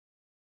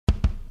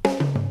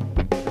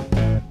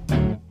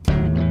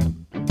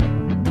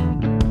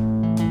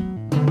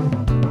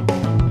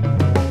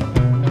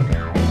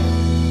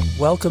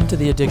Welcome to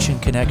the Addiction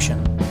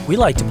Connection. We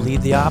like to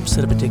believe the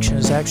opposite of addiction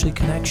is actually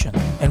connection,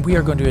 and we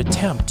are going to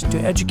attempt to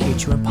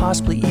educate you and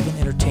possibly even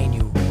entertain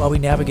you while we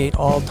navigate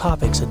all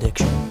topics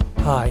addiction.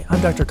 Hi,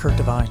 I'm Dr. Kurt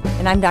Devine.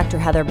 And I'm Dr.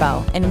 Heather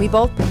Bell, and we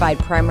both provide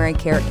primary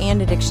care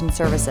and addiction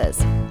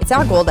services. It's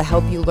our goal to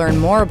help you learn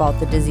more about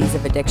the disease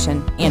of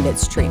addiction and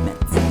its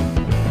treatments.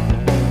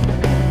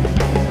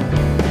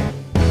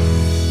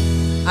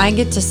 I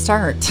get to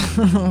start.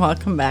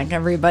 Welcome back,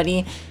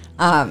 everybody.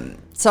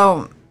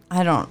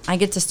 I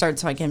get to start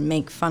so I can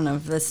make fun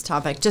of this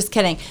topic. Just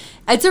kidding.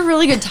 It's a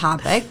really good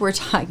topic. We're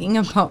talking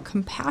about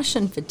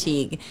compassion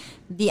fatigue.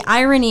 The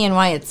irony and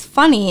why it's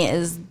funny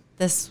is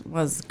this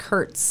was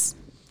Kurt's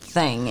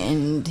thing,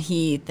 and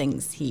he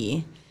thinks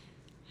he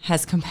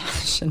has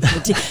compassion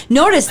fatigue.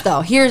 Notice,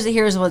 though,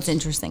 here's what's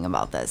interesting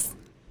about this.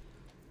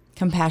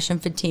 Compassion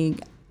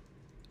fatigue.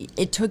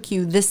 It took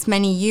you this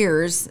many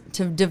years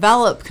to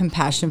develop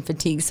compassion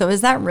fatigue. So is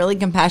that really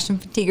compassion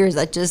fatigue, or is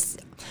that just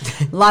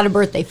a lot of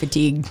birthday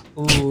fatigue?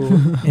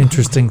 Ooh.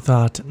 Interesting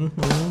thought.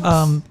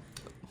 Mm-hmm.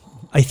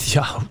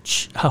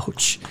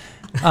 Ouch.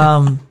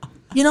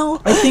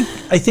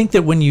 I think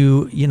that when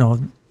you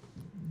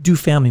do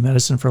family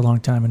medicine for a long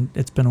time, and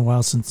it's been a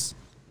while since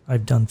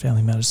I've done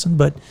family medicine,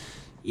 but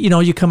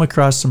you come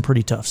across some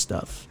pretty tough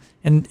stuff.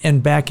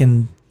 And back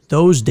in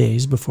those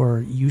days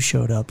before you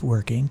showed up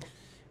working,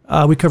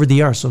 we covered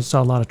the ER, so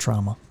saw a lot of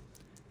trauma.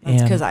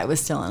 That's because I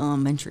was still in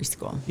elementary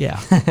school. Yeah,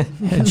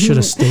 and should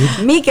have stayed.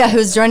 Mika,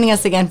 who's joining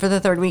us again for the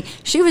third week,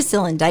 she was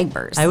still in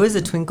diapers. I was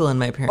a twinkle in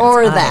my parents'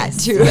 eyes. That,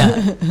 too.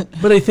 Yeah.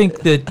 But I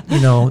think that,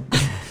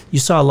 you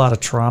saw a lot of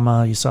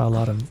trauma, you saw a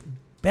lot of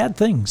bad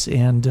things,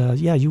 and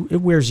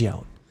it wears you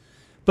out.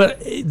 But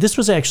this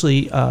was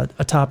actually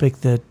a topic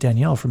that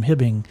Danielle from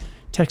Hibbing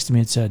texted me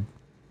and said,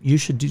 you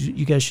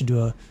guys should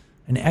do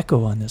an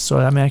echo on this. So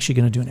I'm actually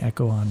going to do an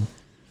echo on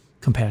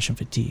compassion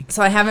fatigue.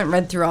 So I haven't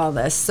read through all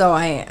this, so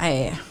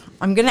I'm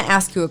going to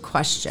ask you a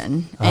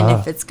question, and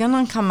if it's going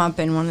to come up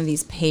in one of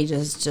these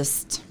pages,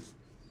 just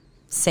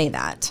say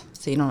that,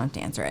 so you don't have to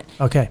answer it.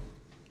 Okay.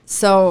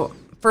 So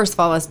first of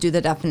all, let's do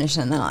the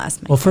definition, and then I'll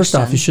ask my question. Well, first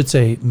off, you should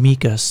say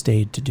Mika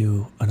stayed to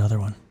do another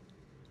one.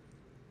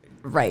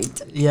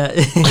 Right. Yeah,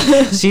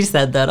 she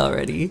said that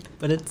already,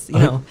 but it's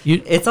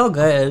it's all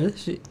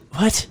good.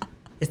 What?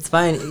 It's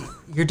fine.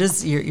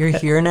 You're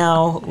here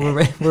now.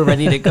 We're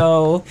ready to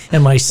go.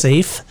 Am I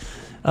safe?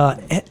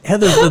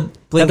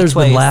 Heather's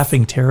been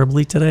laughing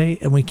terribly today,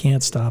 and we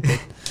can't stop it.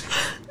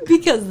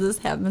 Because this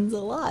happens a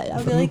lot.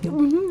 I'll be like,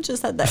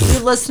 just said that. You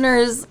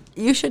listeners,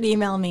 you should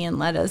email me and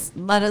let us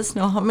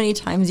know how many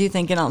times you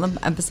think in all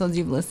the episodes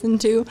you've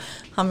listened to,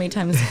 how many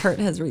times Kurt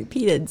has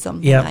repeated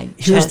something. Yeah,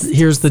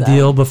 here's the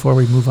deal before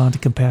we move on to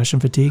compassion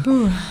fatigue.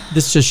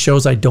 This just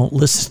shows I don't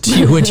listen to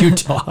you when you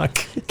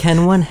talk.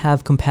 Can one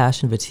have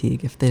compassion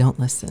fatigue if they don't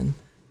listen?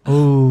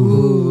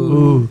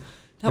 Ooh.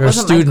 That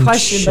wasn't my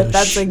question, but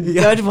that's a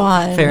good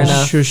one. Fair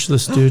enough. Shush the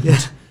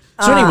student.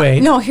 So anyway.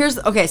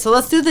 So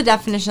let's do the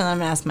definition, and I'm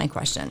going to ask my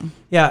question.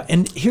 Yeah,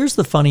 and here's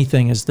the funny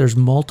thing is there's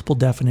multiple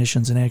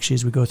definitions, and actually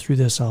as we go through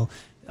this,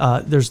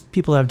 there's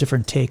people have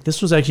different take.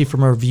 This was actually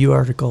from a review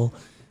article,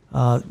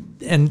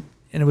 and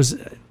it was,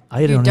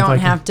 I don't know. You don't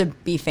have to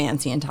be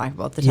fancy and talk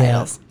about the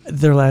titles.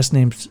 Their last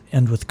names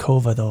end with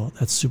Kova, though.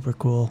 That's super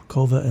cool.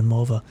 Kova and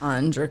Mova.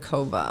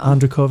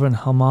 Andrakova and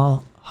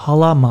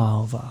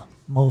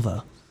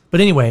Mova.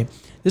 But anyway,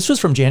 this was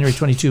from January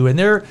 22,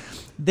 and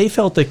they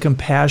felt that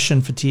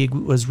compassion fatigue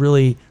was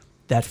really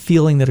that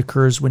feeling that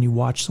occurs when you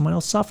watch someone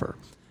else suffer.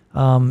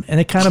 And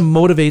it kind of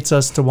motivates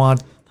us to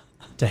want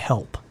to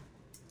help,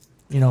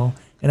 and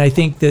I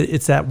think that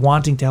it's that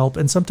wanting to help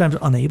and sometimes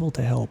unable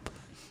to help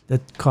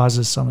that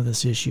causes some of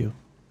this issue.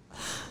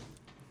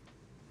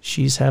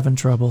 She's having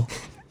trouble.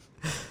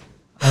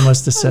 I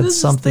must have said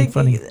something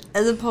funny.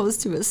 As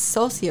opposed to a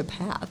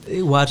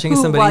sociopath. Watching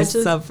somebody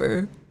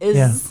suffer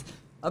is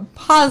a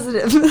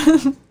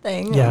positive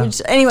thing. Yeah.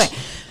 Anyway,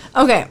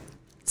 okay.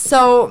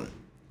 So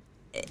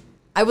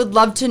I would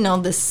love to know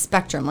this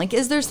spectrum. Like,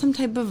 is there some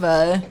type of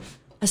a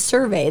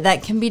survey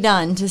that can be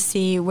done to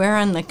see where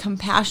on the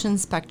compassion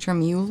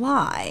spectrum you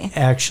lie?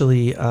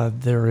 Actually,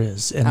 there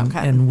is.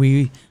 And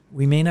we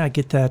may not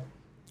get that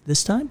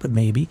this time, but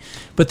maybe.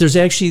 But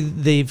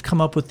they've come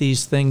up with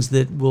these things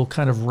that will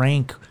kind of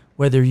rank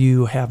whether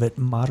you have it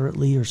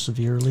moderately or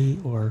severely,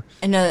 or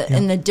and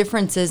the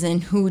differences in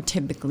who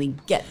typically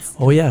gets.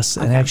 Oh yes,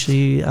 okay. And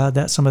actually,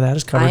 some of that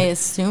is covered. I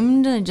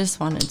assumed. I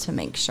just wanted to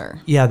make sure.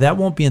 Yeah, that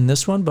won't be in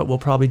this one, but we'll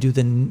probably do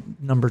the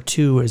number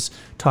 2.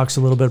 Talks a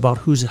little bit about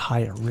who's at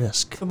higher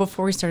risk. So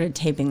before we started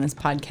taping this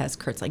podcast,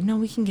 Kurt's like, "No,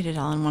 we can get it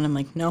all in one." I'm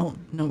like, "No,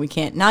 we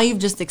can't." Now you've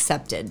just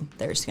accepted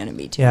there's going to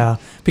be 2. Yeah,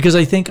 because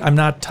I think I'm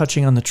not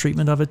touching on the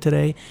treatment of it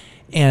today,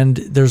 and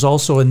there's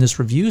also in this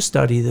review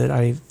study that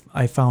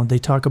I found they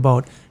talk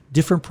about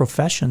different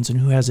professions and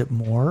who has it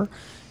more,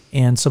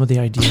 and some of the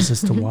ideas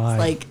as to why. It's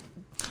like,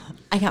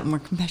 I got more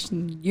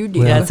compassion than you do.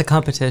 Well, yeah, it's a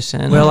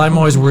competition. Well, I'm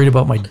always worried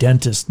about my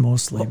dentist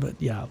mostly, but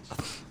yeah,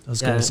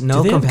 those guys.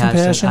 No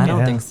compassion. I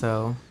don't think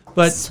so.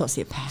 But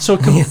sociopath.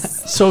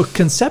 So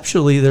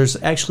conceptually,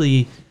 there's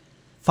actually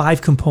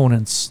 5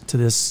 components to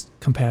this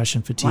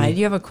compassion fatigue. Why do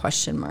you have a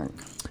question mark?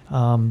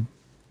 Are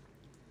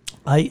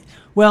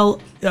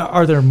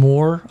there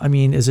more? I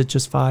mean, is it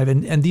just 5?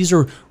 And these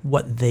are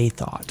what they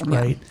thought,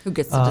 right? Who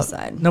gets to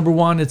decide? Number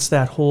 1, it's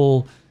that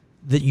whole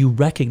that you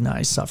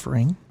recognize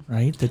suffering,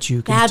 right? That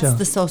you can That's tell.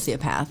 the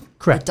sociopath.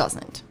 Correct. It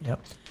doesn't. Yep.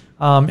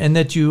 And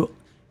that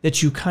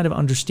you kind of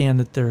understand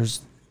that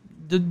there's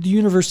the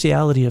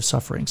universality of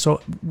suffering.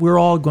 So we're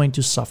all going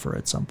to suffer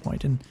at some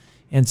point,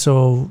 and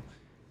so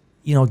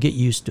get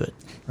used to it,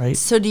 right?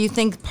 So do you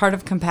think part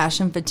of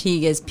compassion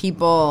fatigue is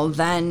people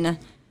then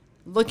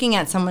looking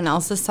at someone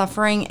else's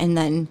suffering and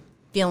then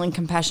feeling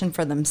compassion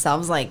for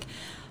themselves? Like,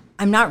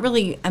 I'm not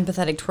really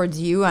empathetic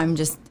towards you. I'm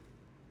just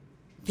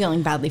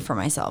feeling badly for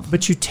myself.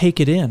 But you take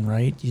it in,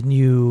 right? And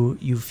you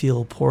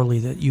feel poorly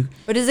that you.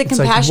 But is it it's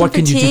like, compassion what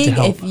can you do to fatigue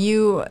help? if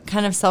you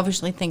kind of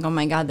selfishly think, oh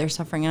my God, they're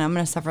suffering and I'm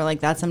going to suffer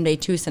like that someday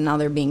too, so now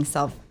they're being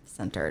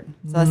self-centered.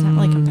 So that's not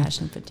really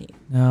compassion fatigue.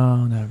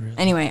 No, not really.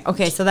 Anyway,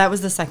 okay, so that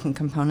was the second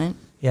component.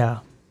 Yeah.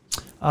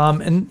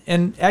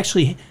 And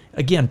actually,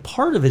 again,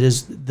 part of it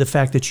is the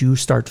fact that you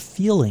start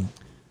feeling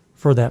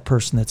for that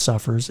person that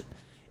suffers,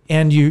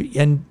 and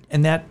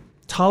that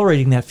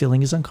tolerating that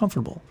feeling is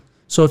uncomfortable.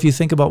 So if you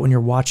think about when you're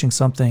watching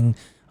something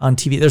on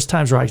TV, there's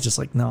times where I just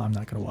like, no, I'm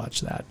not going to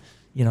watch that.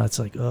 It's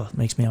like, it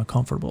makes me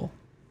uncomfortable,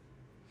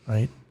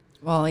 right?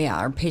 Well, yeah,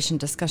 our patient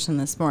discussion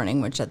this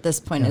morning, which at this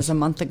point is a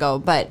month ago,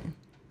 but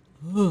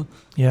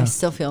Yeah. I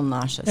still feel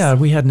nauseous. Yeah,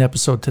 we had an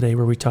episode today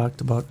where we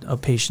talked about a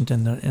patient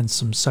and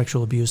some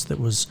sexual abuse that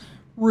was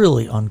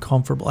really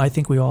uncomfortable. I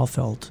think we all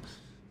felt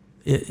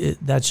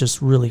that's just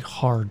really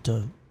hard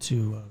to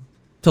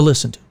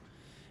listen to,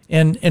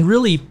 and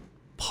really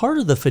part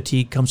of the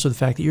fatigue comes from the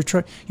fact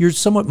that you're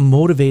somewhat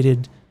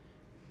motivated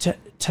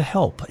to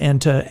help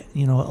and to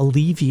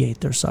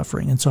alleviate their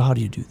suffering. And so how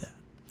do you do that?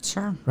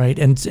 Sure. Right,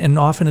 and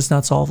often it's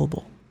not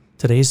solvable.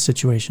 Today's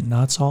situation,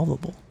 not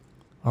solvable,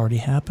 already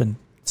happened.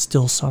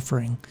 Still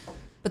suffering.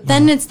 But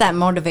then it's that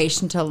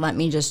motivation to let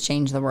me just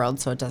change the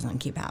world so it doesn't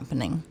keep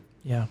happening.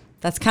 Yeah.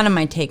 That's kind of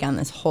my take on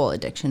this whole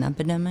addiction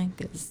epidemic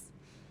is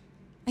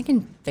I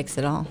can fix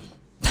it all.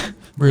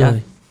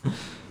 Really? Yeah.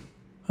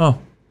 Oh.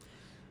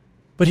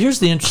 But here's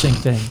the interesting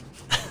thing,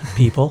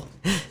 people.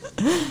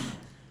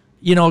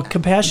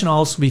 Compassion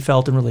also be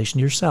felt in relation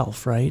to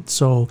yourself, right?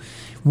 So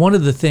one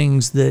of the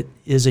things that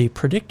is a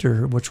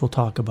predictor, which we'll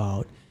talk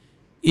about,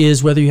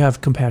 is whether you have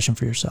compassion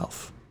for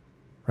yourself.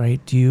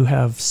 Right? Do you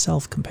have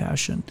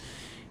self-compassion?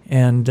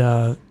 And,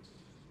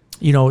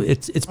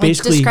 it's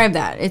basically... Describe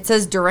that. It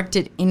says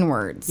directed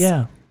inwards.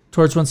 Yeah.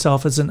 Towards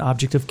oneself as an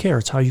object of care.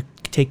 It's how you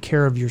take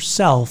care of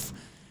yourself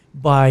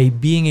by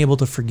being able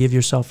to forgive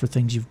yourself for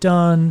things you've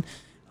done,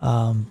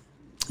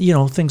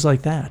 things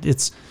like that.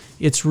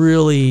 It's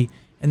really...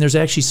 And there's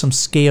actually some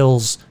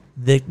scales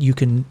that you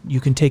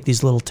can take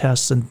these little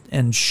tests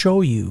and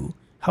show you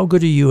how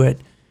good are you at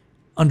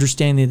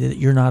understanding that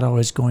you're not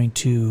always going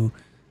to...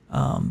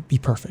 be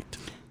perfect.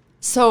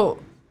 So,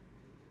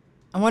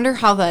 I wonder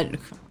how that.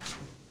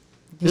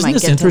 Isn't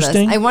this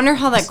interesting? I wonder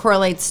how that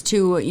correlates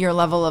to your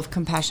level of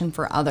compassion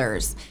for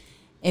others.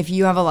 If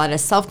you have a lot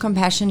of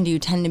self-compassion, do you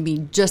tend to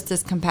be just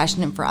as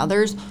compassionate for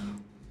others?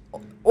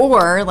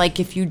 Or, like,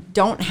 if you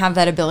don't have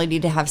that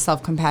ability to have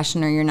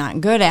self-compassion or you're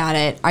not good at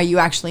it, are you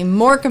actually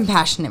more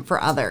compassionate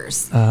for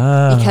others?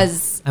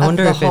 Because I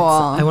wonder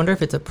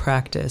if it's a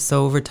practice.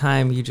 So over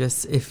time,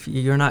 if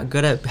you're not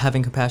good at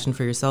having compassion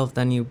for yourself,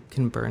 then you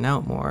can burn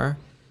out more.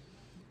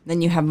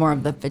 Then you have more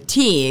of the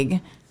fatigue.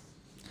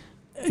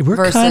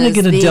 We're kind of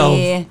going to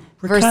delve.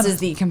 Versus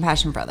the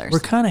compassion for others. We're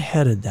kind of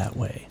headed that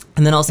way.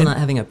 And then also not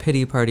having a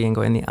pity party and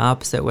going the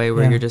opposite way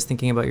where you're just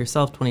thinking about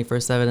yourself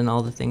 24/7 and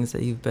all the things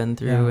that you've been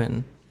through. Yeah.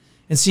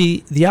 And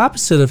see, the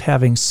opposite of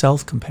having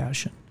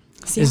self-compassion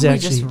is how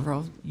actually... we just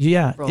rolled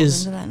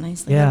into that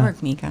nicely. Yeah, Good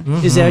work, Mika.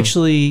 Mm-hmm. Is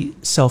actually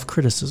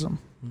self-criticism,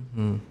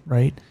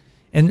 right?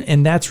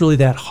 And that's really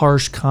that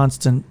harsh,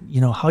 constant,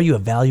 how you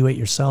evaluate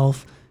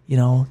yourself,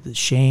 the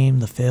shame,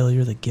 the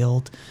failure, the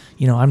guilt.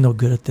 I'm no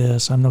good at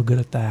this. I'm no good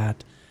at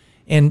that.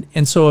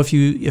 And so if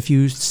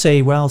you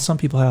say, well, some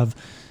people have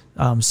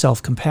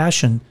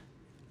self-compassion,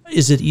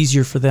 is it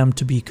easier for them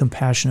to be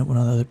compassionate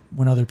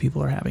when other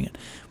people are having it?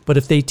 But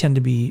if they tend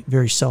to be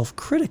very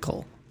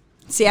self-critical.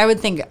 See, I would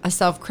think a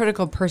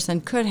self-critical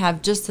person could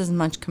have just as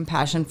much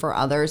compassion for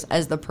others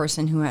as the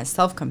person who has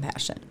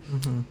self-compassion.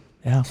 Mm-hmm.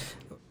 Yeah.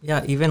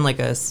 Yeah, even like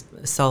a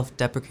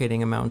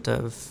self-deprecating amount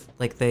of,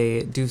 like,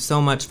 they do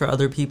so much for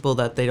other people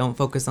that they don't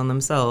focus on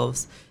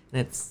themselves. And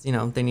it's,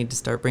 they need to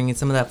start bringing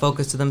some of that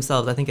focus to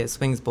themselves. I think it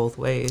swings both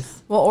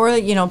ways. Well, or,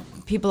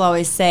 people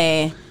always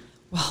say,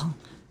 well,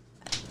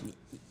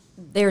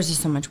 theirs is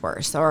so much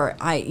worse. Or,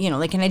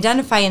 they can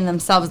identify in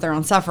themselves their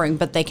own suffering,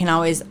 but they can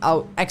always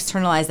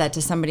externalize that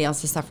to somebody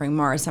else's suffering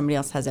more, or somebody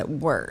else has it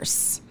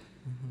worse.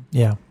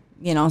 Yeah.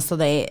 So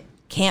they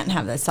can't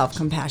have that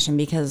self-compassion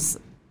because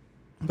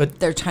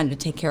they're trying to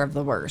take care of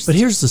the worst. But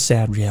here's the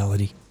sad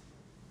reality.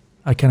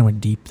 I kind of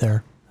went deep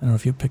there. I don't know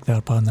if you picked that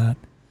up on that.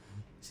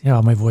 See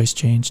how my voice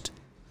changed?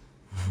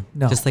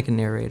 No. Just like a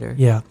narrator.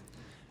 Yeah.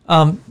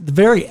 The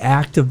very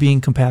act of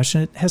being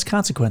compassionate has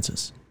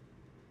consequences.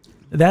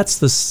 That's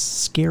the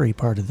scary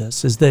part of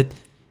this, is that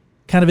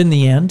kind of in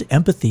the end,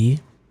 empathy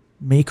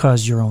may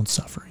cause your own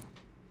suffering.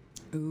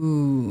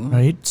 Ooh.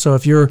 Right? So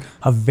if you're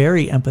a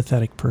very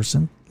empathetic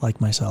person, like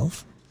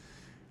myself,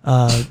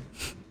 what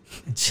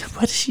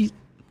is she?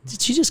 Did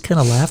she just kind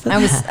of laugh at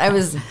me? I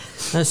was No,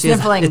 she has,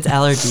 sniffling. it's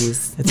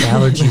allergies. It's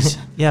allergies.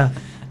 Yeah.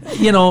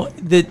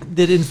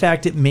 That in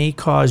fact it may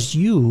cause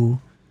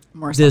you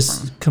More this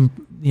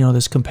suffering.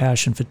 this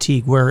compassion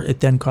fatigue, where it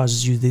then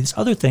causes you these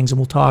other things, and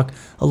we'll talk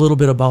a little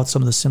bit about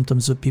some of the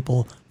symptoms that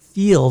people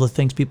feel, the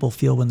things people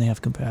feel when they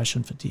have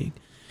compassion fatigue.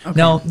 Okay,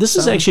 Now, this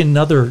is so- actually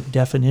another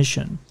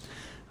definition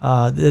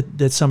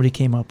that somebody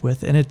came up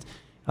with, and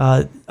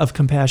of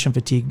compassion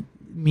fatigue,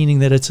 meaning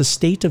that it's a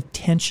state of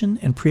tension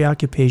and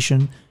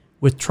preoccupation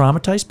with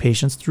traumatized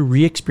patients through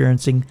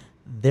re-experiencing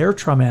their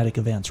traumatic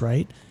events,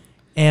 right?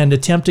 And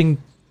attempting,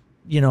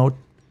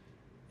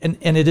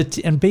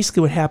 and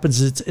basically what happens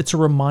is it's a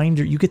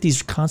reminder. You get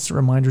these constant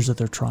reminders of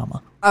their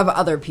trauma. Of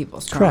other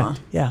people's trauma.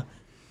 Correct. Yeah.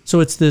 So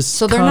it's this.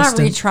 So they're constant,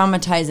 not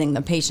re-traumatizing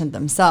the patient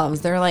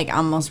themselves. They're like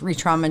almost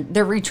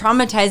they're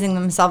re-traumatizing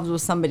themselves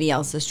with somebody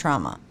else's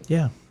trauma.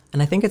 Yeah.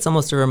 And I think it's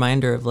almost a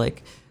reminder of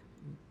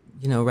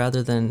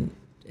rather than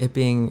it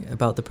being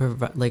about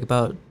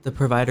about the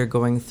provider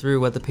going through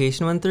what the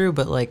patient went through,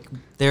 but like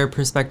their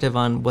perspective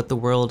on what the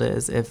world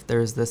is if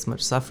there's this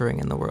much suffering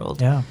in the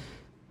world Yeah.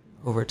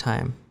 over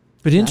time.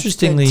 But That's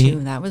interestingly, good, too.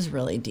 That was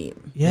really deep.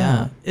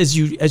 yeah, as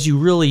you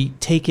really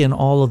take in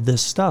all of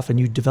this stuff and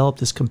you develop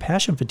this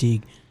compassion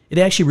fatigue, it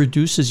actually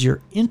reduces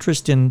your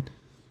interest in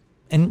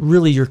and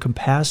really your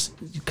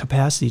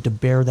capacity to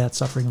bear that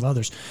suffering of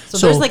others. So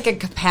there's like a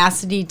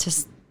capacity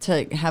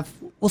to have.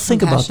 Well,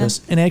 think about compassion?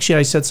 this. And actually,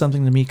 I said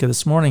something to Mika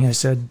this morning. I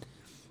said,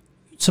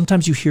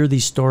 sometimes you hear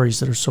these stories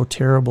that are so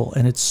terrible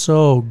and it's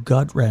so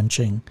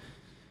gut-wrenching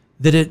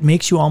that it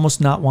makes you almost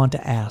not want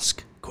to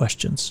ask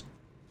questions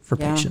for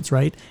Yeah. patients,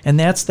 right? And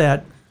that's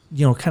that,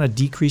 kind of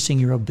decreasing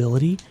your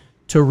ability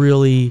to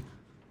really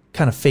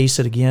kind of face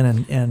it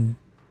again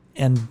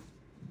and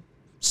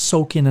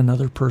soak in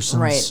another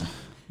person's, Right.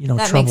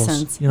 That troubles. makes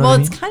sense. You know Well, what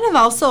I it's mean? kind of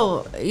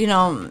also,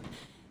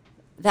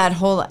 that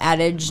whole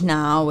adage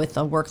now with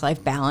the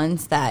work-life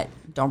balance that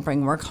don't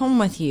bring work home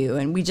with you.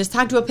 And we just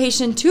talked to a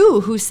patient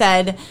too who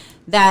said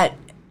that,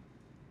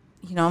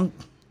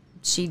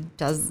 she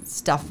does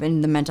stuff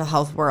in the mental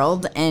health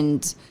world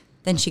and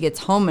then she gets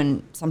home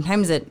and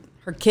sometimes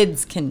her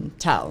kids can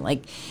tell.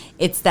 Like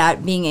it's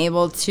that being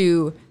able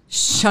to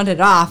shut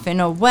it off in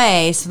a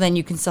way so then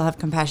you can still have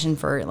compassion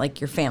for like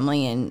your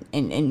family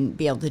and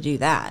be able to do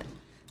that.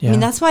 I Yeah. mean,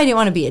 that's why I didn't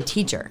want to be a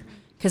teacher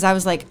because I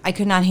was like, I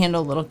could not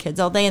handle little kids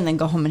all day and then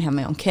go home and have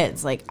my own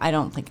kids. Like, I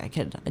don't think I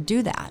could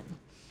do that.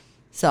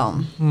 So,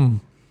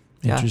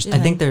 Yeah, Interesting. I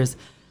think there's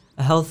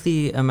a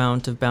healthy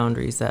amount of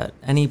boundaries that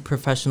any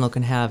professional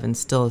can have, and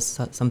still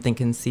something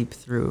can seep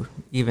through,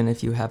 even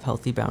if you have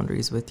healthy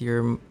boundaries with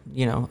your,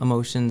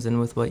 emotions and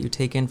with what you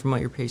take in from what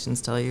your patients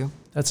tell you.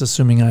 That's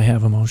assuming I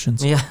have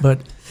emotions. Yeah. But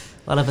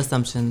A lot of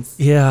assumptions.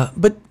 yeah,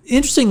 but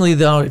interestingly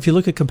though, if you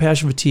look at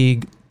compassion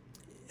fatigue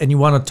and you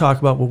want to talk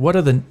about, well, what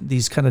are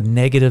these kind of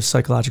negative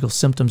psychological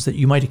symptoms that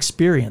you might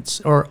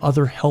experience or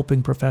other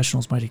helping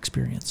professionals might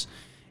experience?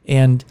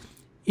 And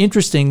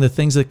interesting, the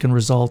things that can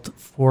result,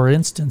 for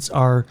instance,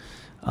 are,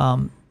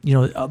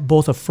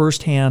 both a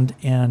firsthand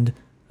and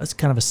a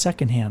kind of a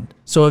secondhand.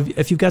 So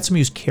if you've got somebody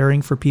who's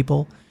caring for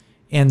people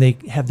and they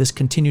have this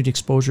continued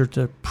exposure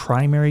to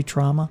primary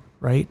trauma,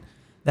 right?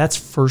 That's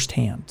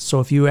firsthand. So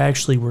if you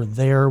actually were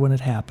there when it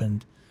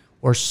happened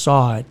or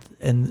saw it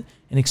and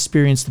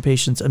experienced the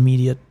patient's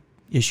immediate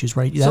issues,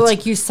 right? so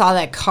like you saw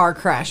that car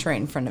crash right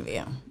in front of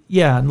you.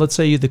 Yeah, and let's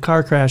say the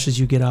car crashes,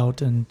 you get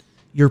out and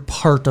you're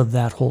part of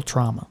that whole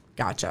trauma.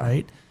 Gotcha.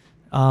 Right?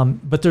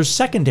 But there's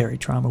secondary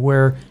trauma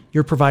where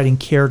you're providing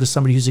care to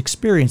somebody who's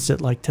experienced it,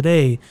 like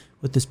today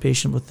with this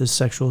patient with this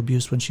sexual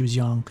abuse when she was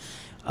young.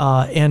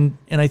 And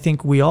I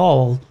think we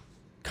all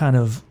kind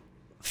of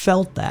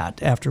felt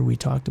that after we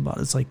talked about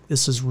it. It's like,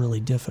 this is really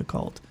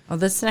difficult. Oh,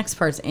 this next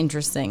part's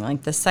interesting.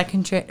 Like the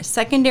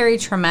secondary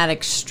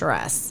traumatic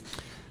stress.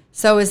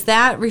 So is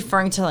that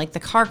referring to like the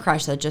car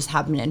crash that just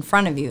happened in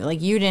front of you? Like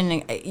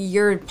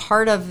you're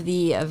part of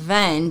the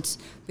event,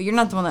 but you're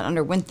not the one that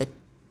underwent the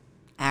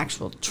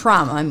actual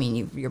trauma. I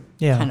mean, you're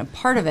Yeah. kind of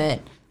part of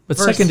it. But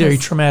versus- secondary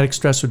traumatic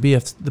stress would be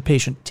if the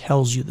patient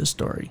tells you the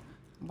story.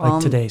 Well,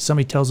 Like today,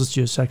 somebody tells us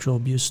you a sexual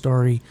abuse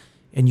story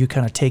and you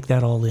kind of take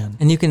that all in.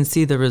 And you can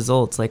see the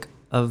results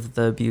of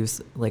the abuse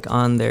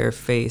on their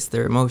face,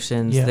 their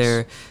emotions,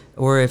 Yes.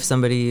 or if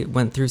somebody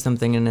went through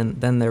something and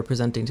then they're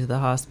presenting to the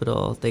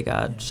hospital, they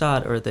got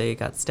shot or they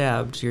got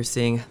stabbed, you're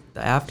seeing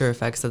the after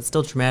effects. That's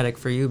still traumatic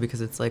for you because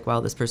it's like, wow,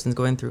 this person's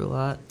going through a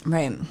lot.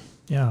 Right.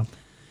 Yeah.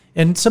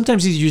 And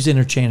sometimes these used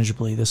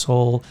interchangeably, this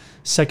whole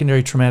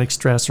secondary traumatic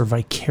stress or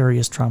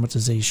vicarious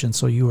traumatization.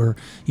 So you're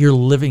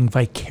living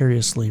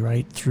vicariously,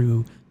 right,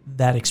 through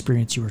that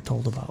experience you were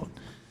told about.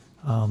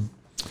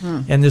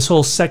 And this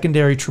whole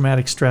secondary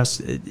traumatic stress,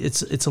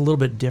 it's a little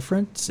bit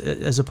different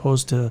as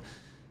opposed to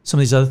some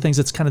of these other things.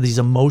 It's kind of these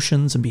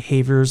emotions and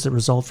behaviors that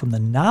result from the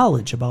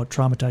knowledge about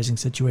traumatizing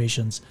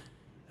situations,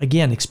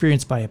 again,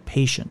 experienced by a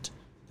patient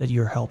that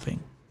you're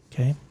helping.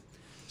 Okay,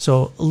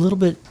 so a little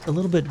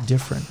bit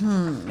different.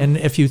 And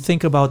if you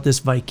think about this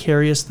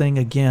vicarious thing,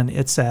 again,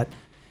 it's that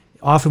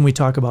often we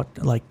talk about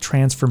like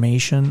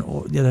transformation,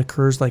 or that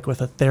occurs like with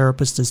a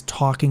therapist is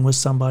talking with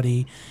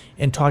somebody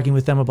and talking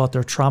with them about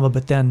their trauma,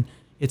 but then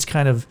it's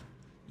kind of,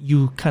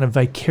 you kind of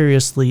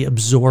vicariously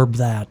absorb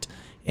that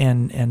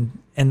and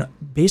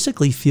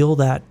basically feel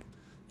that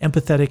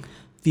empathetic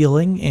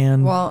feeling.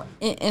 And Well,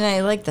 and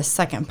I like the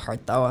second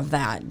part though of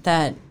that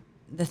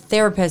the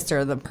therapist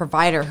or the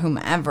provider,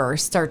 whomever,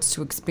 starts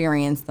to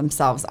experience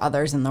themselves,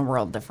 others in the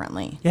world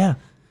differently. yeah,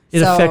 it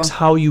So- affects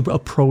how you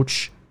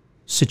approach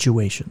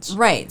situations.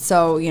 Right.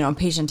 So, a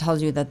patient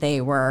tells you that they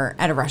were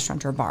at a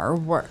restaurant or bar,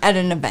 or at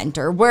an event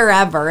or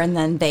wherever, and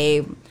then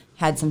they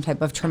had some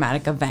type of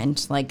traumatic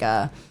event, like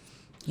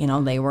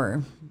they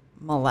were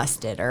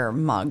molested or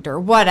mugged or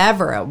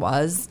whatever it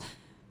was.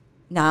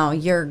 Now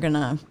you're going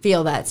to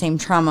feel that same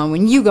trauma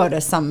when you go to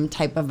some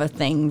type of a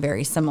thing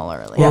very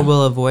similarly. Or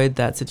we'll avoid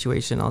that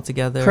situation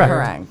altogether.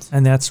 Correct.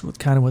 And that's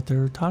kind of what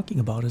they're talking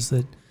about, is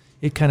that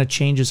it kind of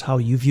changes how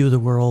you view the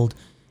world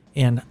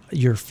and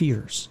your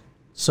fears.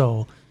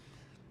 So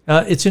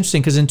it's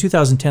interesting because in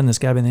 2010, this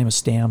guy by the name of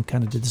Stam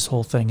kind of did this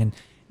whole thing. And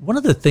one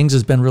of the things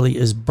has been really,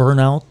 is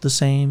burnout the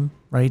same,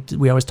 right?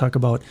 We always talk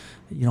about,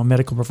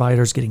 medical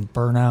providers getting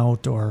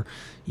burnout, or,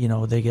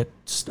 they get,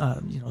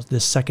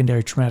 this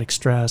secondary traumatic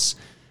stress.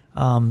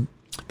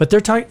 But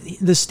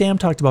the Stam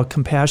talked about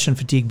compassion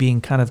fatigue being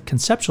kind of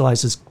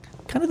conceptualized as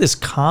kind of this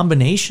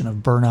combination of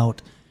burnout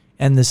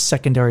and this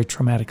secondary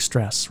traumatic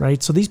stress,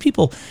 right? So these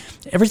people,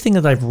 everything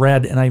that I've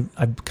read, and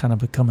I've kind of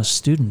become a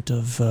student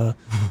of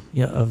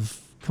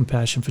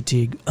compassion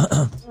fatigue.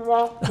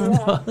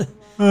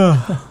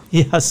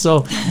 Yeah,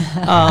 so,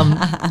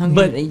 I'm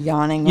but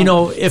yawning.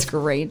 if it's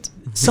great.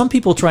 some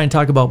people try and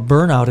talk about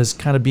burnout as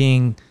kind of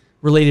being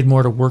related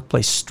more to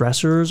workworkplace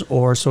stressors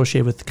or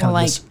associated with kind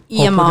Like of this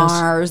hopelessness.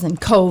 EMRs and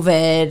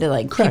COVID,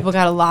 like Correct. people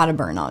got a lot of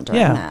burnout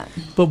during Yeah, that.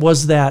 but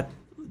was that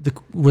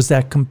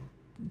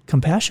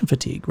compassion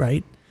fatigue,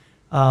 right?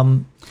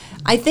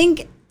 I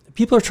think,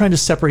 People are trying to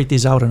separate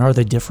these out, and are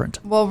they different?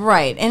 well,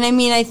 right. And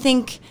I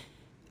think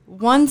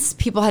once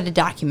people had to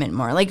document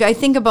more, like I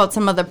think about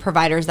some of the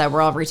providers that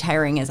were all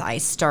retiring as I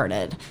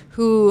started,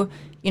 who,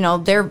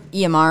 their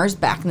EMRs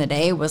back in the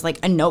day was like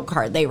a note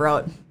card. They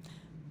wrote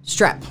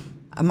strep,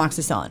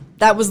 amoxicillin.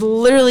 That was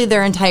literally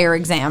their entire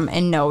exam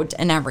and note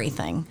and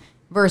everything.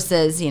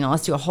 Versus,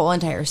 let's do a whole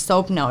entire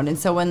soap note. And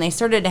so when they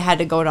started to had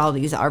to go to all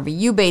these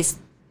RVU-based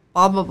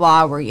blah, blah,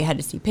 blah, where you had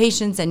to see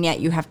patients and yet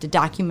you have to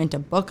document a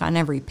book on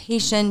every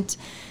patient,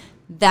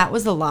 that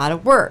was a lot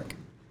of work.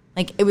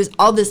 Like it was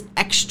all this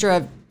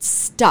extra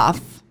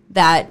stuff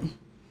that...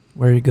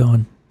 Where are you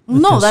going?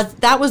 with No, this?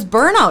 that was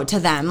burnout to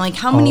them. Like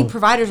how many Oh.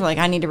 providers were like,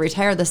 I need to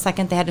retire the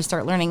second they had to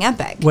start learning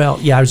Epic. Well,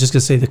 yeah, I was just going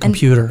to say the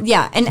computer.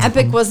 Yeah, and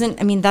Epic wasn't,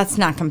 that's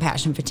not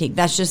compassion fatigue.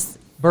 That's just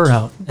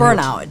Burnout.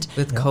 burnout.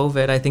 With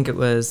COVID, I think it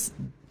was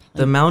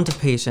the amount of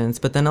patients,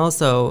 but then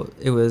also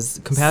it was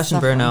compassion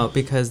Suffering. burnout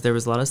because there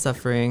was a lot of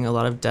suffering, a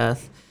lot of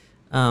death,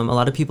 a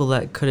lot of people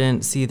that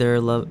couldn't see their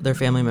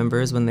family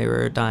members when they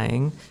were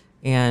dying.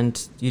 And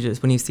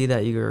when you see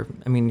that, you're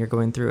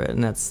going through it.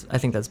 And I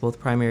think that's both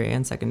primary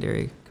and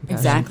secondary compassion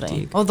Exactly.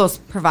 fatigue. All those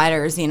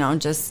providers,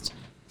 just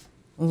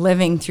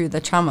living through the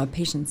trauma of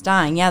patients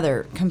dying. Yeah,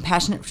 they're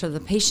compassionate for the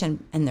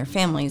patient and their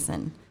families,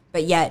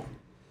 but yet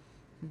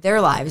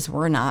their lives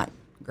were not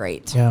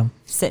great. Yeah.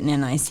 Sitting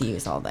in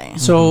ICUs all day.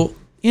 So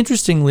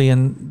interestingly,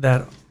 in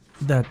that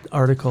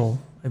article,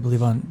 I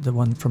believe on the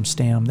one from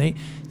STAM, they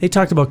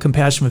talked about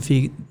compassion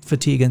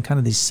fatigue and kind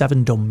of these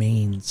 7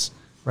 domains,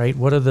 right?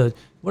 What are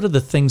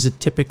the things that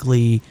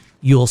typically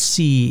you'll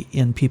see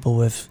in people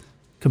with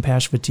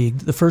compassion fatigue?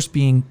 The first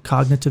being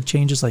cognitive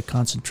changes like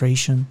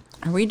concentration.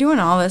 Are we doing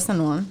all this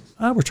in one?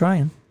 We're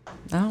trying.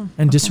 Oh.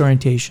 And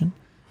disorientation.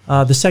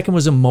 The second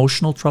was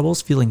emotional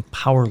troubles, feeling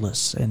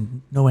powerless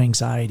and no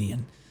anxiety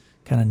and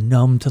kind of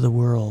numb to the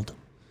world.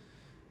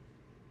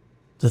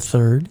 The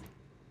third, do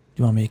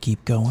you want me to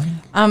keep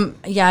going?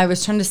 Yeah, I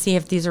was trying to see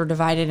if these are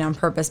divided on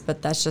purpose,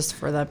 but that's just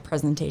for the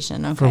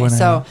presentation. Okay, when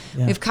so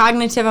yeah. we have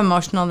cognitive,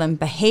 emotional, then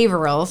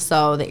behavioral.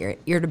 So the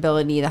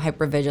irritability, the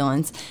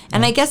hypervigilance,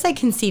 and I guess I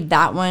can see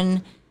that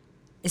one,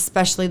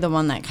 especially the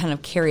one that kind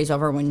of carries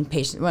over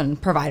when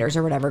providers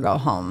or whatever go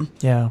home.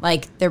 Yeah.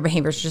 Like their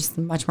behavior is just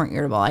much more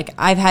irritable. Like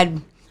I've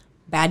had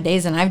bad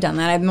days and I've done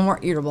that. I've been more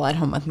irritable at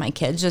home with my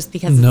kids just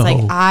because No. it's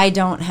like I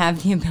don't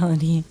have the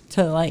ability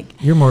to like.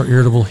 You're more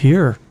irritable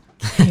here.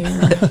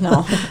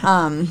 No.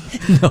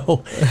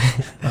 No.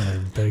 I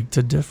beg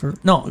to differ.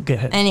 No, go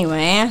ahead.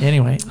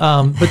 Anyway.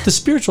 But the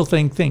spiritual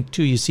thing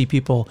too, you see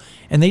people,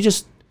 and they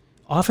just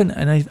often,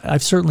 and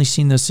I've certainly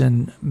seen this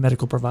in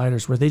medical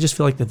providers, where they just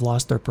feel like they've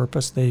lost their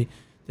purpose. They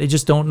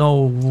just don't know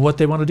what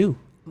they want to do.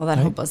 Well, that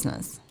Right.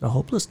 hopelessness. The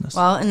hopelessness.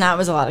 Well, and that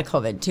was a lot of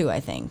COVID too, I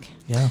think.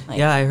 Yeah. Like,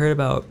 Yeah, I heard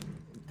about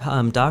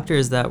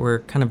doctors that were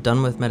kind of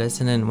done with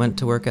medicine and went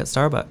to work at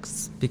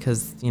Starbucks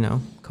because,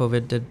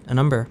 COVID did a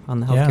number on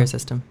the healthcare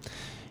system.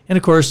 And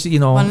of course,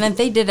 Well, and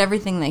they did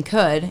everything they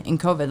could in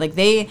COVID. Like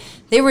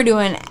they were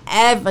doing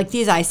like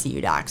these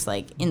ICU docs,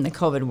 like in the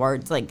COVID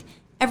wards, like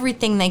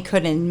everything they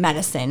could in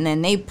medicine,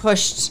 and they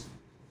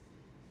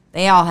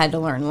all had to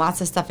learn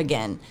lots of stuff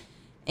again.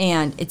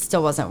 And it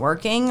still wasn't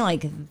working.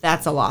 Like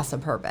that's a loss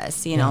of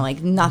purpose,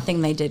 like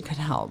nothing they did could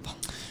help.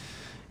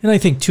 And I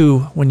think too,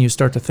 when you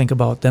start to think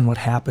about then what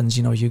happens,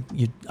 you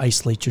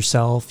isolate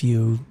yourself,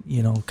 you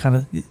kind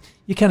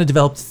of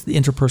develop the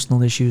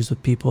interpersonal issues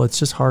with people. It's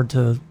just hard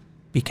to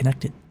be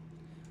connected.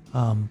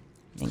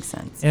 Makes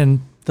sense.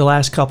 And the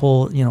last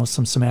couple,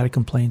 some somatic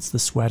complaints, the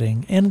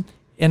sweating, and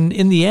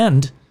in the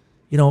end,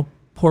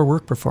 poor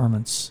work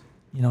performance,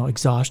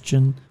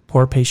 exhaustion,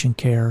 poor patient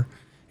care.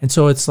 And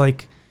so it's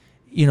like,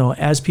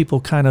 as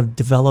people kind of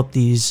develop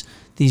these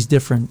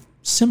different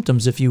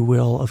symptoms, if you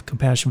will, of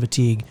compassion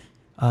fatigue,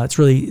 it's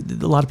really,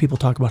 a lot of people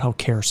talk about how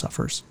care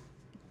suffers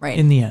right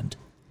in the end,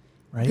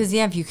 right? Because,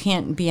 if you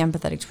can't be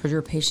empathetic towards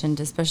your patient,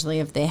 especially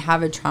if they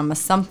have a trauma,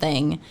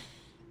 something,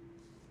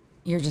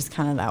 you're just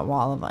kind of that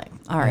wall of like,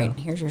 all right,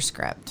 here's your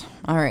script.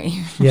 All right,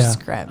 here's your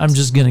script. I'm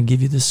just going to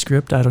give you this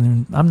script.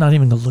 I'm not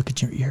even going to look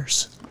at your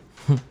ears.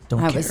 Don't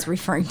I care. was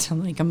referring to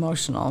like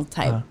emotional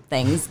type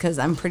things because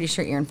I'm pretty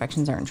sure ear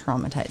infections aren't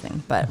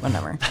traumatizing, but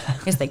whatever. I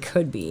guess they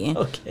could be,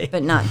 okay,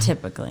 but not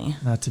typically.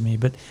 Not to me,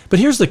 but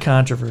here's the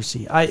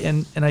controversy.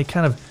 I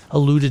kind of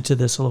alluded to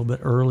this a little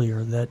bit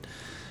earlier that,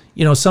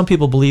 some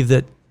people believe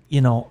that,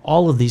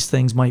 all of these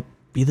things might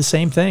be the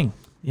same thing.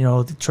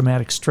 The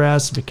traumatic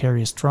stress,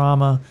 vicarious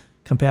trauma,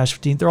 compassion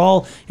fatigue.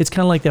 It's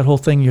kind of like that whole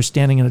thing. You're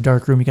standing in a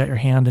dark room, you got your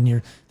hand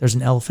and there's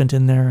an elephant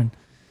in there, and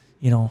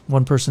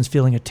one person's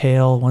feeling a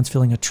tail, one's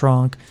feeling a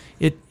trunk.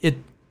 It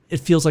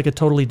feels like a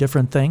totally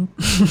different thing,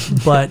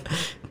 but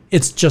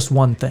it's just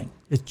one thing.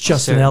 It's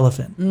just an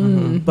elephant.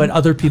 Mm-hmm. But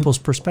other people's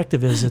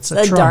perspective is it's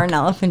a trunk. Darn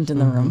elephant in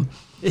the room.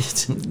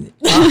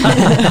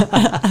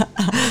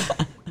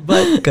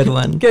 But good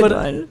one. Good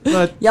one.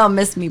 But y'all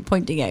missed me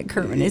pointing at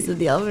Kurt when I said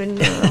the elephant in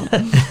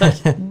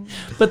the room.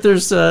 But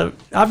there's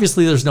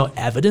obviously there's no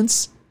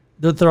evidence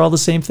that they're all the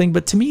same thing.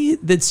 But to me,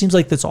 it seems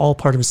like that's all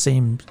part of the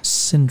same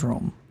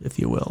syndrome, if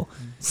you will.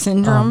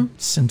 Syndrome?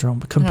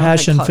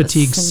 Compassion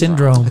fatigue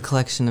syndrome. A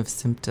collection of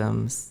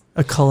symptoms.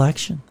 A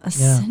collection.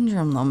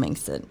 Syndrome though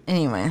makes it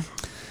anyway.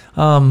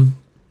 But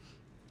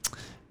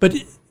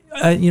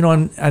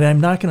and I'm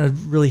not going to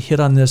really hit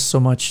on this so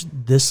much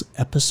this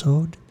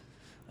episode.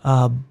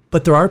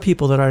 But there are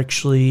people that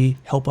actually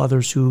help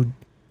others who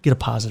get a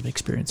positive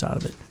experience out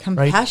of it.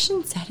 Compassion,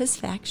 right?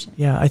 satisfaction.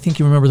 Yeah, I think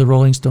you remember the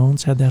Rolling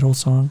Stones had that whole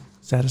song,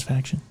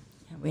 Satisfaction.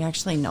 Yeah, we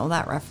actually know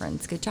that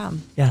reference. Good job.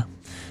 Yeah.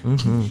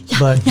 Mm-hmm.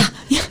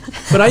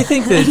 But I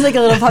think that... He's like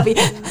a little puppy.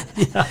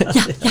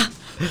 yeah.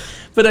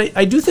 But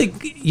I do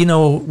think,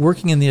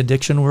 working in the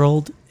addiction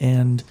world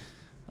and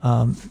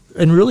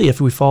really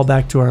if we fall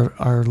back to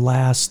our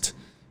last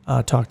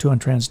talk to on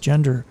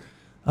transgender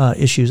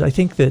issues, I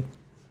think that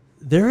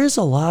there is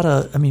a lot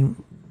of,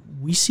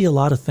 we see a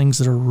lot of things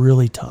that are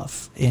really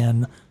tough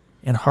and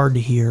hard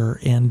to hear.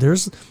 And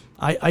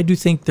I do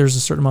think there's a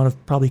certain amount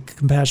of probably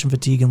compassion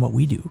fatigue in what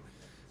we do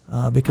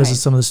because of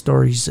some of the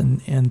stories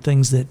and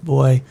things that,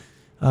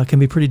 can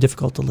be pretty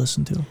difficult to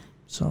listen to.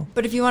 So,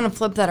 but if you want to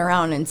flip that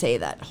around and say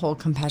that whole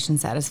compassion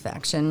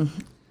satisfaction,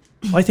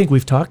 I think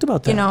we've talked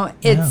about that.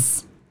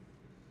 It's,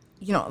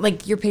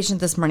 like your patient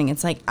this morning,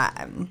 it's like,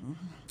 I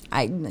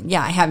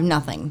have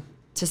nothing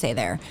to say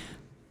there.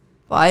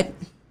 But,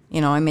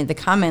 I made the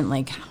comment,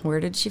 like, where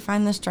did she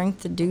find the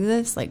strength to do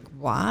this? Like,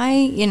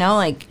 why?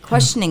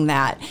 Questioning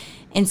that.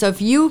 And so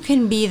if you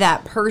can be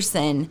that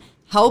person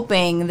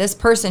helping this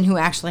person who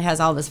actually has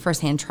all this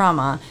firsthand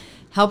trauma,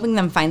 helping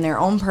them find their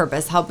own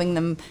purpose, helping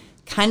them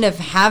kind of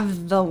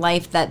have the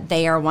life that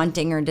they are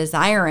wanting or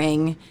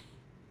desiring,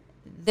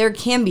 there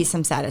can be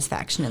some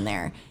satisfaction in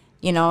there,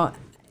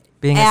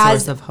 Being a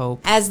source of hope.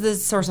 As the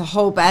source of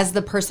hope, as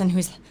the person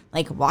who's,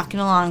 like, walking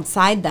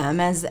alongside them,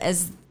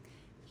 as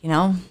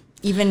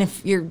even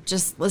if you're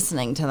just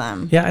listening to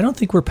them. Yeah, I don't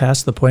think we're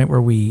past the point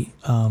where we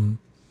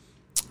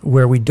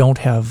don't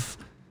have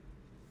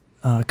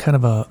kind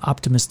of a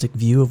optimistic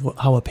view of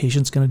how a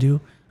patient's going to do.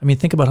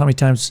 Think about how many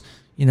times,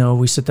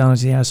 we sit down and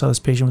say, I saw this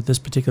patient with this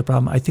particular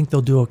problem. I think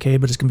they'll do okay,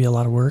 but it's going to be a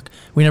lot of work.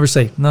 We never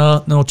say,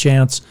 no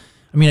chance.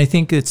 I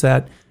think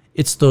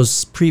it's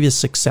those previous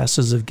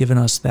successes have given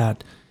us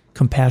that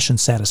compassion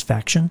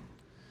satisfaction.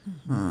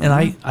 Mm-hmm.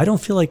 And I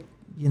don't feel like,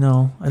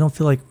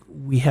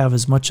 we have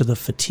as much of the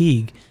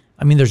fatigue.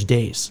 There's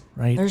days,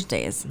 right? There's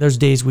days. There's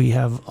days we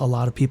have a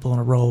lot of people in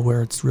a row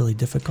where it's really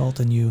difficult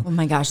and you... Oh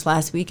my gosh,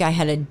 last week I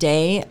had a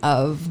day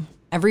of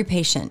every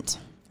patient.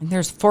 And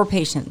there's 4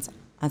 patients.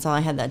 That's all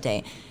I had that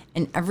day.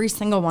 And every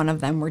single one of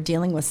them were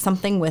dealing with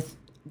something with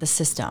the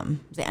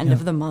system, the end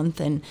of the month.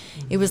 And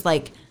it was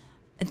like,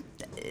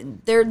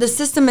 the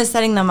system is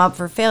setting them up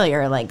for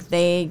failure. Like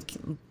they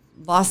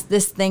lost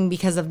this thing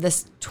because of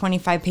this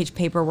 25-page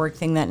paperwork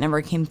thing that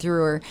never came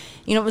through. Or,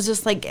 it was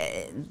just like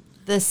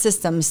the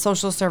system,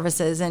 social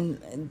services,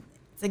 and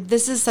it's like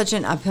this is such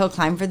an uphill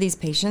climb for these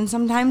patients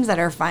sometimes that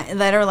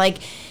are like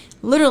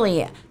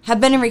literally have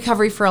been in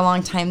recovery for a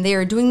long time. They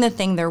are doing the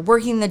thing, they're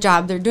working the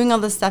job, they're doing all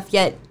this stuff,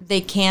 yet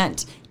they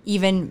can't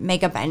even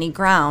make up any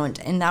ground.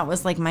 And that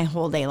was like my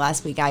whole day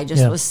last week. I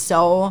just was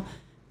so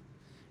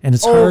and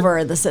it's over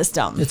hard. The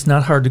system. It's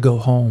not hard to go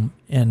home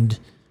and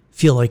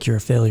feel like you're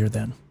a failure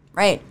then.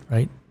 Right.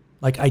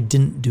 Like I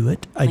didn't do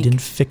it. I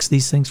didn't fix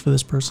these things for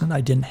this person.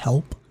 I didn't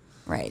help.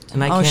 Right.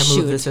 And I can't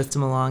move the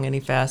system along any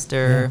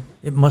faster.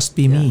 Yeah. It must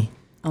be me.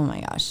 Oh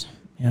my gosh.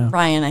 Yeah.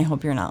 Ryan, I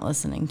hope you're not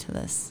listening to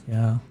this.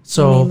 Yeah.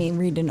 So you made me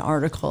read an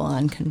article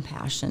on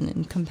compassion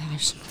and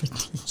compassion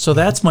fatigue. So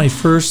that's my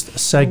first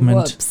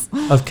segment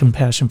of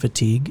compassion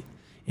fatigue.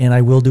 And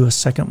I will do a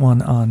second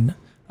one on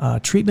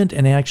treatment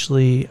and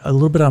actually a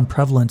little bit on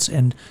prevalence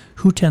and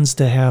who tends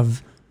to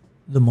have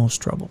the most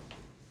trouble.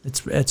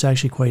 It's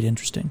actually quite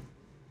interesting.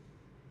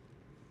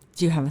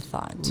 Do you have a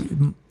thought?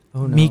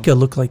 Oh, no. Mika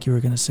looked like you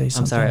were going to say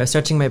something. I'm sorry. I was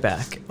stretching my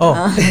back. Oh.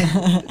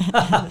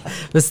 I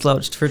was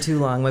slouched for too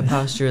long. My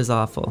posture is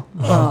awful.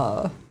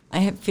 Oh,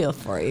 I feel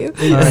for you.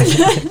 All right.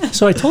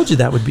 So I told you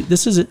that would be,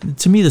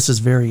 to me, this is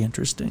very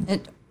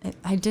interesting.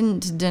 I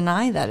didn't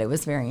deny that it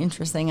was very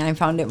interesting. I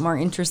found it more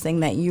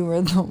interesting that you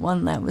were the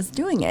one that was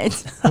doing it.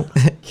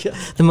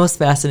 The most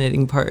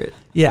fascinating part.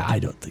 Yeah, I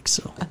don't think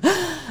so.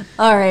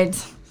 All right.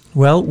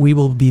 Well, we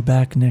will be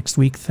back next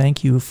week.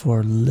 Thank you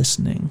for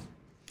listening.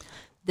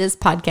 This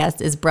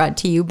podcast is brought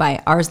to you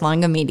by Ars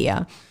Longa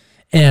Media.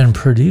 And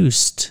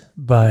produced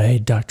by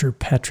Dr.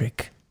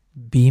 Patrick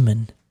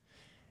Beeman.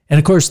 And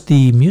of course,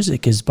 the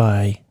music is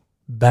by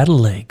Battle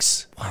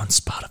Legs on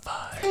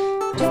Spotify.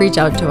 To reach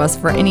out to us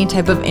for any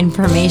type of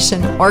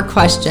information or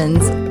questions,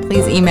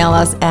 please email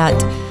us at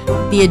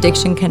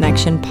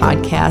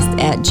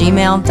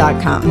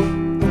theaddictionconnectionpodcast@gmail.com.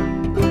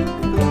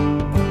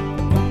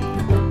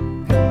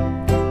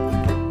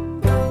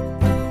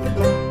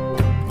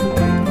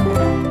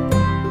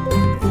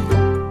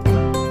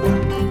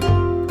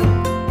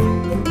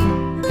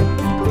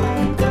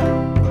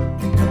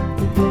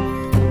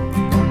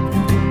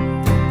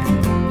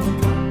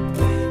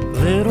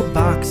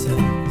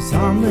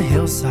 On the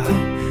hillside,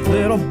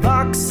 little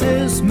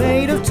boxes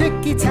made of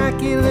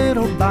ticky-tacky,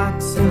 little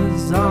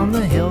boxes on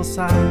the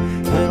hillside,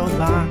 little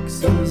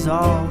boxes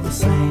all the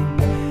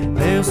same.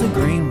 There's a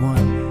green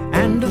one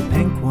and a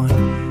pink one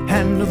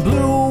and a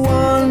blue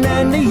one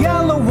and a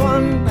yellow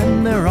one,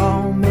 and they're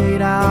all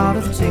made out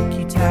of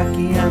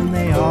ticky-tacky and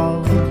they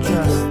all look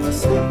just the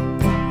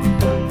same.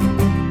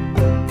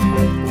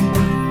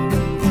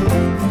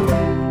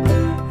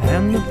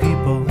 And the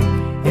people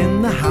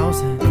in the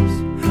houses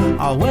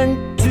all went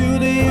to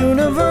the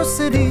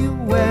university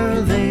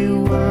where they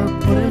were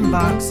put in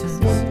boxes,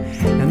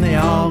 and they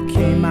all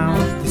came out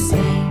the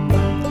same.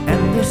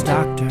 And there's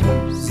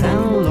doctors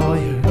and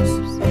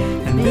lawyers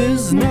and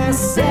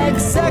business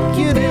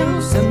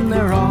executives, and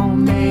they're all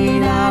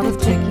made out of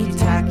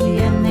ticky-tacky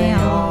and they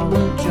all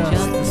look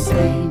just the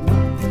same.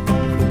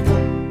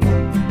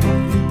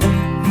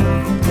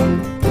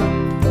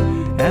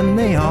 And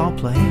they all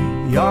play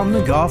on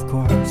the golf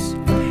course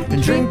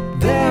and drink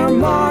their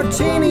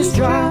martinis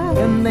dry,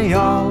 and they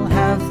all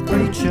have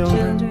pretty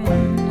children,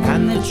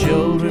 and the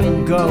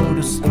children go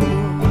to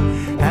school,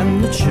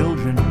 and the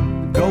children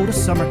go to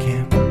summer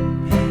camp,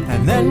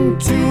 and then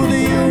to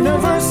the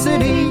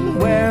university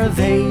where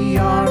they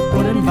are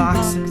put in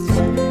boxes,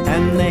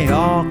 and they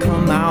all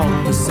come out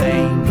the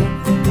same.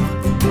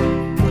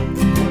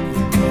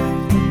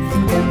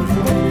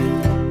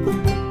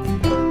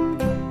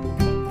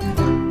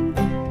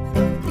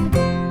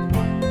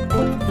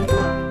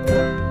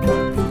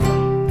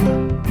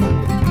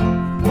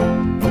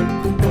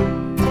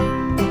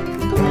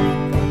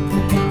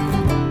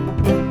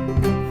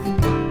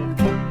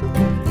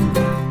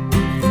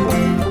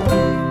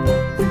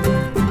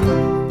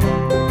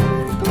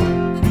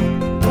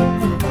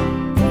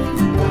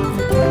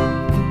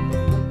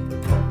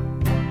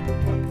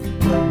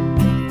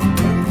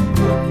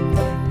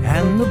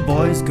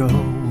 Go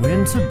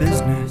into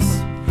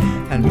business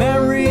and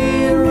marry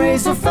and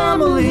raise a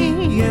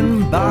family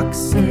in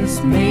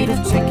boxes made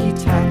of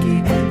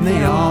ticky-tacky.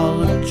 They all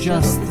look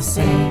just the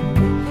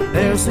same.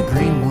 There's a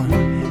green one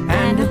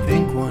and a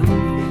pink one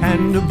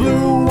and a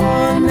blue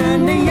one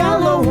and a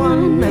yellow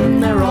one,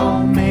 and they're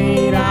all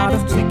made out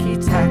of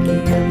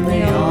ticky-tacky and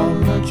they all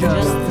look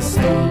just the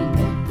same.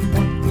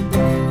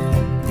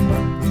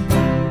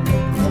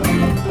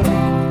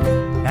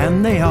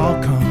 And they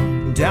all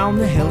come down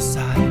the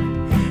hillside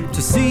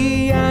to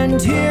see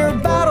and hear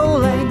Battle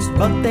Legs,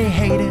 but they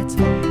hate it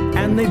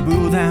and they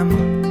boo them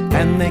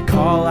and they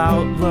call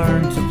out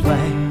learn to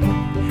play.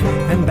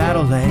 And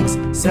Battle Legs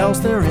sells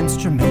their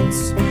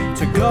instruments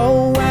to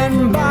go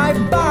and buy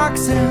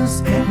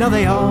boxes. Now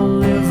they all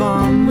live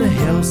on the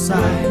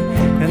hillside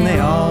and they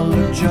all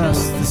look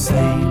just the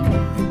same.